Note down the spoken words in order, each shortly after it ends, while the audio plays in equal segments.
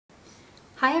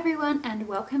Hi everyone and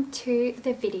welcome to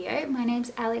the video. My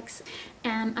name's Alex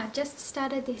and I've just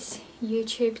started this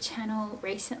YouTube channel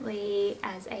recently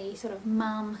as a sort of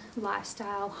mum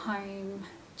lifestyle home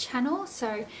channel.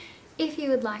 So if you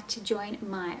would like to join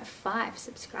my 5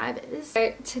 subscribers.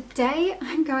 So today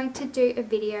I'm going to do a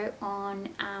video on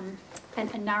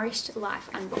a Nourished Life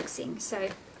unboxing. So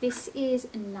this is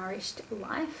Nourished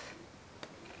Life.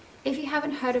 If you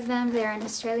haven't heard of them, they're an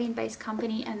Australian based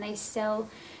company and they sell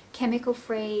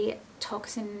chemical-free,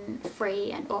 toxin-free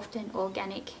and often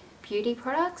organic beauty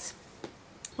products.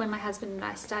 When my husband and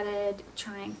I started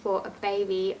trying for a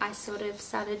baby, I sort of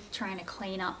started trying to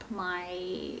clean up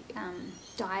my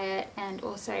diet and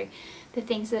also the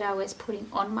things that I was putting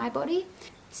on my body.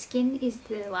 Skin is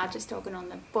the largest organ on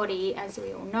the body, as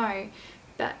we all know,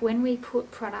 but when we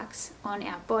put products on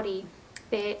our body,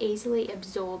 they're easily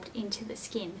absorbed into the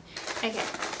skin. Okay,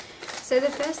 so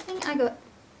the first thing I got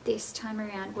this time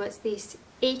around was this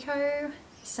Eco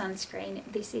sunscreen.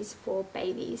 This is for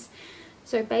babies.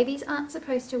 So babies aren't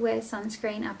supposed to wear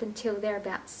sunscreen up until they're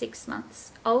about 6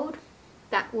 months old.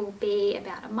 That will be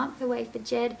about a month away for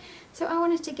Jed. So I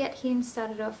wanted to get him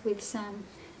started off with some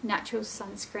natural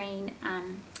sunscreen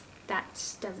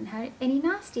that doesn't have any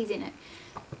nasties in it.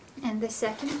 And the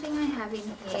second thing I have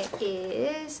in here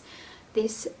is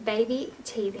this baby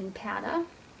teething powder.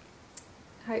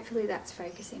 Hopefully that's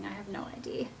focusing, I have no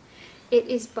idea. It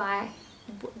is by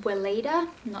Weleda,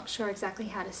 I'm not sure exactly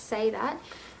how to say that.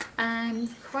 I'm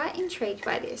quite intrigued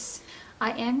by this.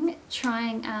 I am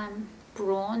trying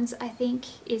Brawns, I think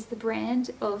is the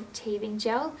brand of teething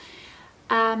gel.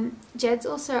 Jed's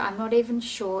also, I'm not even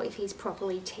sure if he's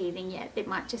properly teething yet. It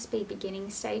might just be beginning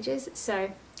stages.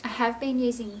 So I have been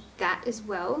using that as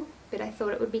well, but I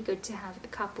thought it would be good to have a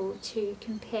couple to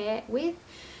compare with.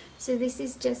 So this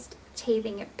is just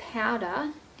teething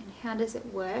powder, and how does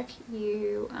it work?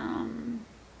 You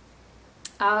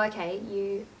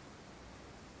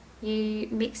you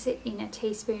mix it in a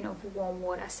teaspoon of warm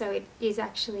water, so it is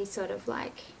actually sort of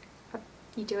like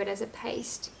you do it as a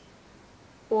paste,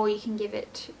 or you can give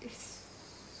it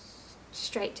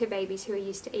straight to babies who are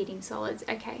used to eating solids.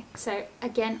 Okay, so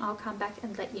again I'll come back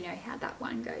and let you know how that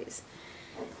one goes.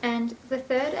 And the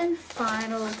third and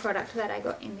final product that I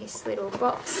got in this little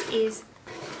box is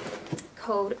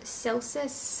called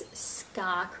CELSUS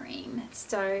Scar Cream.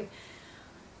 So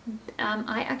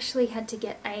I actually had to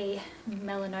get a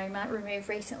melanoma removed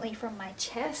recently from my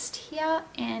chest here,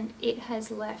 and it has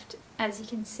left, as you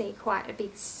can see, quite a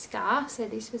big scar. So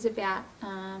this was about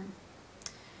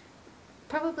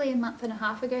probably a month and a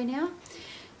half ago now.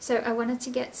 So I wanted to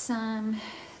get some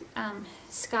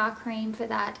scar cream for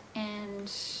that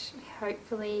and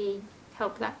hopefully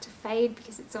help that to fade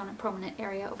because it's on a prominent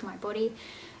area of my body.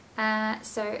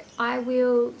 So I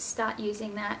will start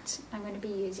using that. I'm going to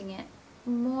be using it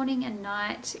morning and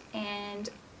night, and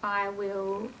I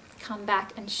will come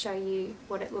back and show you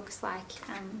what it looks like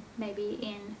maybe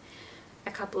in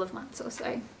a couple of months or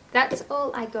so. That's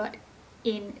all I got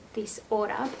in this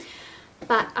order.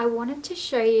 But I wanted to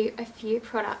show you a few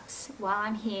products while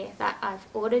I'm here that I've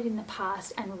ordered in the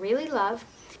past and really love.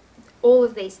 All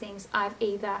of these things I've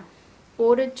either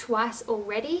ordered twice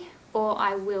already or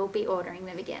I will be ordering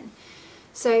them again.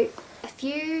 So a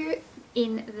few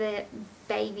in the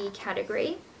baby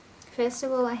category. First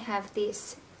of all, I have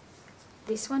this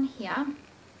one here.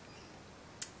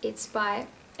 It's by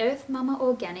Mumma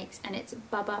Organics and it's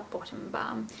Bubba Bottom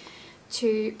Balm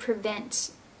to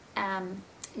prevent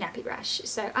nappy rash.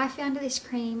 So I found this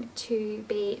cream to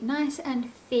be nice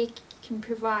and thick, can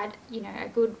provide, you know, a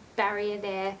good barrier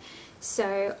there.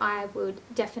 So I would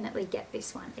definitely get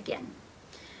this one again.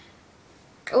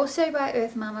 Also by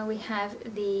Mumma we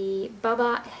have the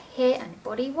Bubba hair and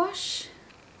body wash.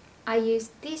 I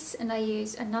used this and I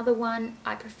used another one.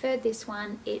 I preferred this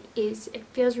one. It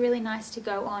feels really nice to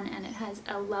go on, and it has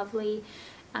a lovely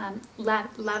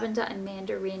lavender and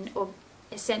mandarin or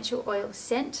essential oil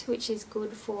scent, which is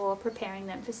good for preparing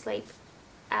them for sleep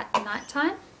at night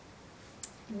time.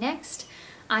 Next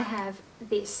I have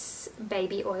this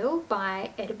baby oil by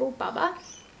Edible Bubba.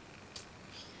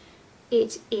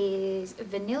 It is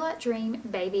Vanilla Dream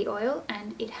Baby Oil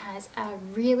and it has a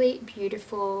really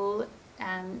beautiful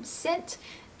scent,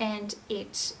 and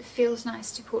it feels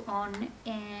nice to put on,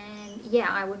 and yeah,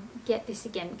 I would get this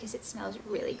again because it smells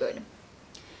really good.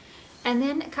 And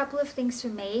then a couple of things for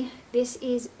me. This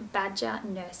is Badger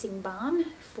Nursing Balm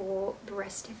for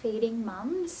breastfeeding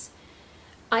mums.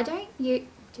 I don't use,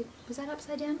 was that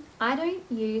upside down? I don't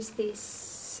use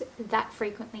this that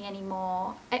frequently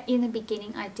anymore. In the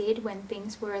beginning I did when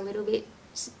things were a little bit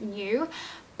new,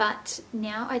 but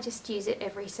now I just use it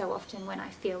every so often when I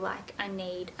feel like I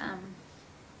need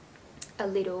a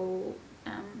little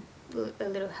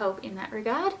help in that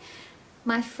regard.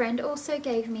 My friend also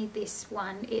gave me this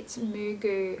one. It's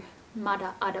Mugu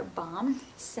Mudda Udda Balm,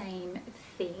 same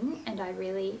thing, and I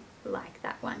really like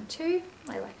that one too.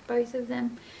 I like both of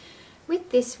them.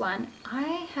 With this one,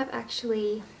 I have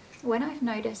actually, when I've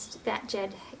noticed that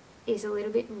Jed is a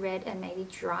little bit red and maybe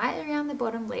dry around the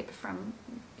bottom lip from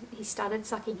he started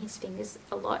sucking his fingers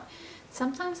a lot,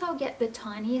 sometimes I'll get the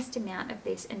tiniest amount of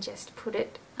this and just put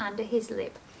it under his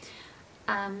lip.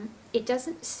 It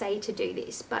doesn't say to do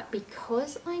this, but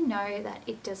because I know that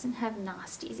it doesn't have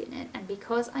nasties in it, and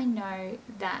because I know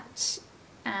that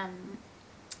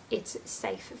it's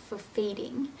safe for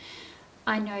feeding,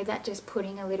 I know that just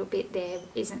putting a little bit there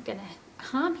isn't going to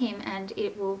harm him, and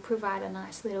it will provide a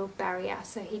nice little barrier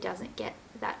so he doesn't get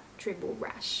that dribble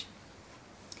rash.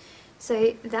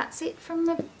 So that's it from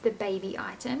the baby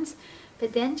items,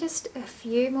 but then just a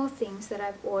few more things that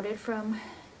I've ordered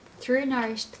through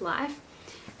Nourished Life.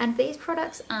 And these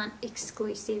products aren't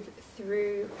exclusive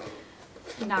through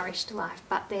Nourished Life,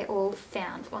 but they're all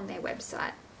found on their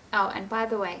website. Oh, and by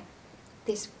the way,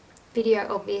 this video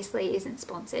obviously isn't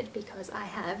sponsored because I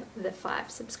have the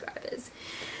 5 subscribers.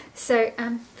 So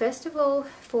first of all,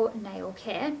 for nail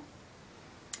care,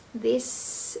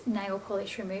 this nail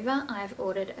polish remover, I've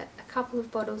ordered a couple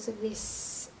of bottles of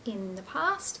this in the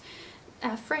past.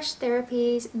 Fresh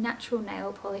Therapies natural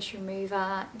nail polish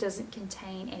remover, doesn't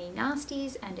contain any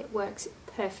nasties and it works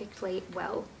perfectly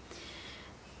well.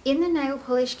 In the nail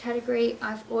polish category,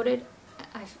 I've brought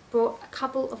a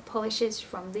couple of polishes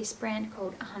from this brand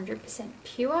called 100%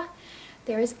 Pure.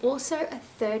 There is also a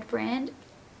third brand,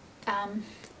 and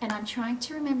I'm trying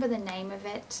to remember the name of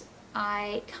it.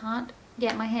 I can't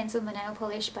get my hands on the nail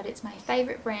polish, but it's my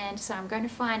favorite brand, so I'm going to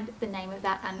find the name of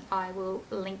that and I will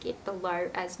link it below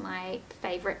as my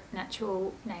favorite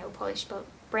natural nail polish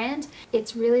brand.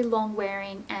 It's really long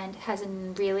wearing and has a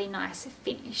really nice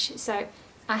finish, so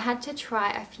I had to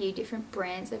try a few different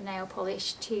brands of nail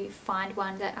polish to find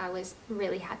one that I was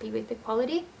really happy with the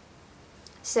quality.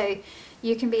 So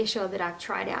you can be assured that I've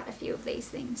tried out a few of these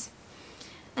things.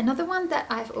 Another one that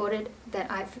I've ordered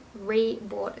that I've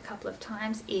re-bought a couple of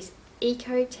times is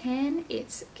Eco Tan.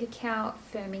 It's Cacao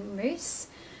Firming Mousse.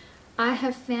 I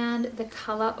have found the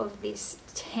colour of this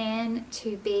tan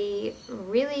to be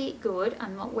really good.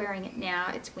 I'm not wearing it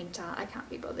now, it's winter, I can't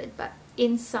be bothered, but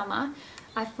in summer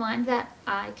I find that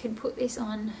I can put this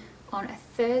on a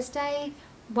Thursday,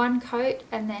 one coat,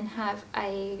 and then have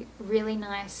a really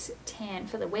nice tan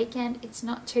for the weekend. It's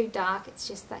not too dark, it's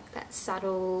just like that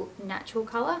subtle natural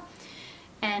colour,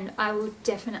 and I will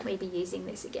definitely be using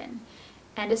this again.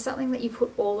 And it's something that you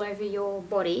put all over your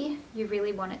body. You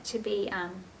really want it to be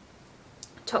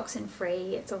toxin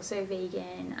free. It's also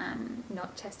vegan,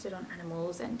 not tested on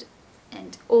animals,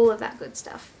 and all of that good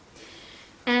stuff.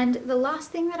 And the last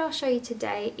thing that I'll show you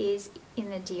today is in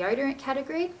the deodorant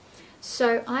category.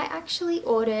 So I actually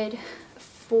ordered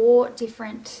 4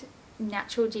 different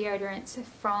natural deodorants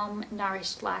from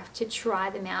Nourished Life to try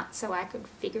them out so I could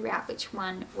figure out which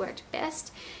one worked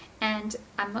best. And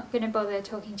I'm not going to bother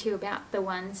talking to you about the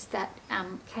ones that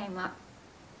came up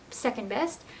second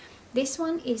best. This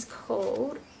one is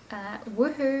called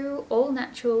Woohoo All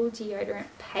Natural Deodorant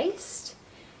Paste,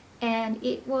 and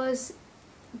it was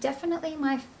definitely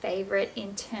my favorite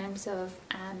in terms of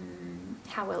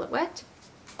how well it worked.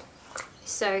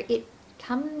 So it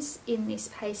comes in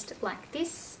this paste like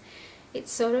this.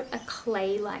 It's sort of a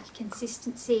clay-like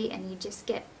consistency, and you just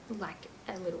get like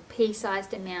a little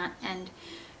pea-sized amount, and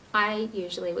I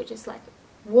usually would just like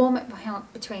warm it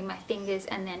between my fingers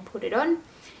and then put it on,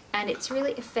 and it's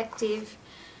really effective.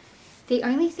 The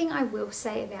only thing I will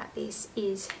say about this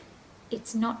is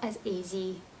it's not as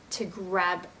easy to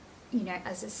grab, you know,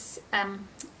 as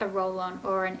a roll-on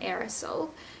or an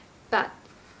aerosol, but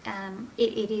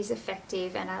it is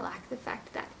effective, and I like the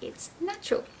fact that it's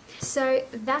natural. So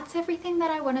that's everything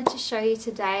that I wanted to show you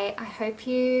today. I hope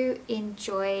you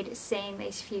enjoyed seeing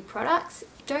these few products.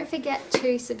 Don't forget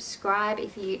to subscribe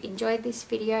if you enjoyed this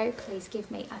video. Please give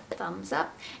me a thumbs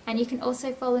up, and you can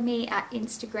also follow me at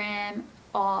Instagram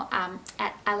or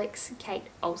at Alex Kate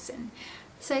Olsen.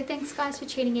 So thanks guys for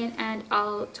tuning in, and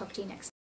I'll talk to you next time.